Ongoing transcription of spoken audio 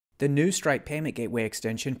The new Stripe Payment Gateway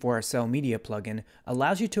extension for our Sell Media plugin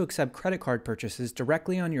allows you to accept credit card purchases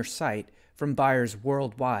directly on your site from buyers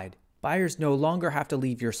worldwide. Buyers no longer have to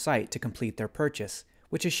leave your site to complete their purchase,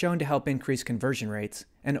 which is shown to help increase conversion rates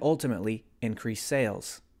and ultimately increase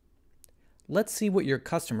sales. Let's see what your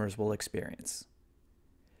customers will experience.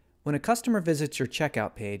 When a customer visits your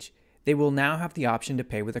checkout page, they will now have the option to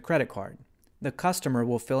pay with a credit card. The customer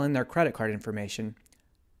will fill in their credit card information.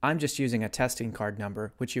 I'm just using a testing card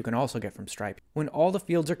number, which you can also get from Stripe. When all the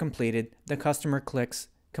fields are completed, the customer clicks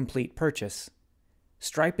Complete Purchase.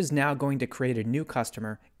 Stripe is now going to create a new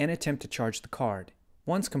customer and attempt to charge the card.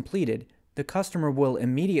 Once completed, the customer will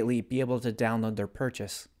immediately be able to download their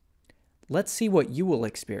purchase. Let's see what you will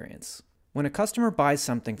experience. When a customer buys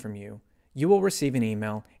something from you, you will receive an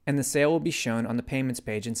email and the sale will be shown on the payments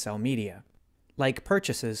page in Sell Media. Like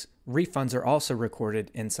purchases, refunds are also recorded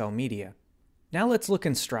in Sell Media. Now let's look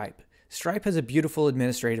in Stripe. Stripe has a beautiful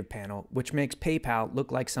administrative panel which makes PayPal look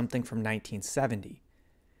like something from 1970.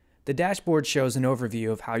 The dashboard shows an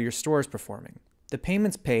overview of how your store is performing. The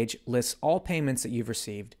payments page lists all payments that you've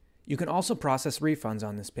received. You can also process refunds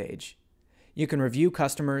on this page. You can review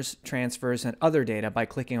customers, transfers, and other data by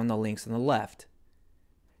clicking on the links on the left.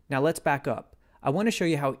 Now let's back up. I want to show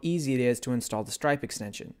you how easy it is to install the Stripe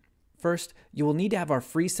extension. First, you will need to have our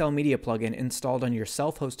free Sell Media plugin installed on your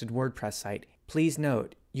self-hosted WordPress site. Please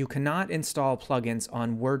note, you cannot install plugins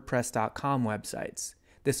on WordPress.com websites.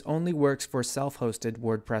 This only works for self-hosted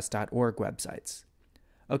WordPress.org websites.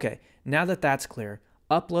 Okay, now that that's clear,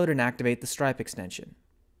 upload and activate the Stripe extension.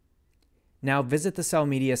 Now visit the Sell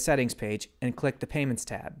Media settings page and click the Payments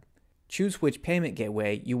tab. Choose which payment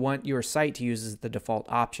gateway you want your site to use as the default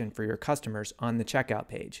option for your customers on the checkout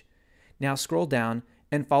page. Now scroll down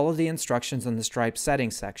and follow the instructions on the Stripe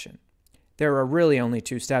settings section. There are really only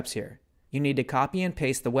 2 steps here. You need to copy and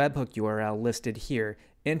paste the webhook URL listed here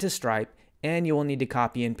into Stripe, and you will need to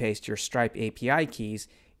copy and paste your Stripe API keys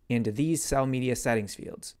into these Sell Media settings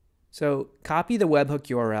fields. So copy the webhook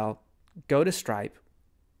URL, go to Stripe,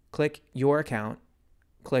 click Your Account,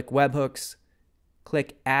 click Webhooks,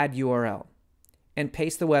 click Add URL, and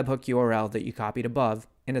paste the webhook URL that you copied above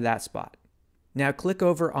into that spot. Now click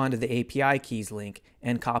over onto the API keys link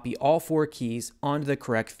and copy all 4 keys onto the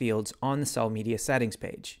correct fields on the Sell Media settings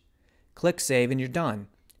page. Click Save and you're done.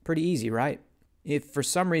 Pretty easy, right? If for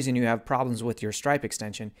some reason you have problems with your Stripe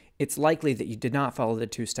extension, it's likely that you did not follow the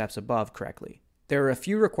 2 steps above correctly. There are a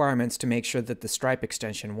few requirements to make sure that the Stripe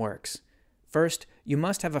extension works. First, you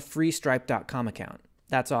must have a free Stripe.com account.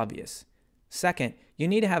 That's obvious. Second, you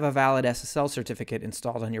need to have a valid SSL certificate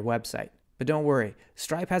installed on your website. But don't worry,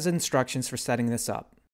 Stripe has instructions for setting this up.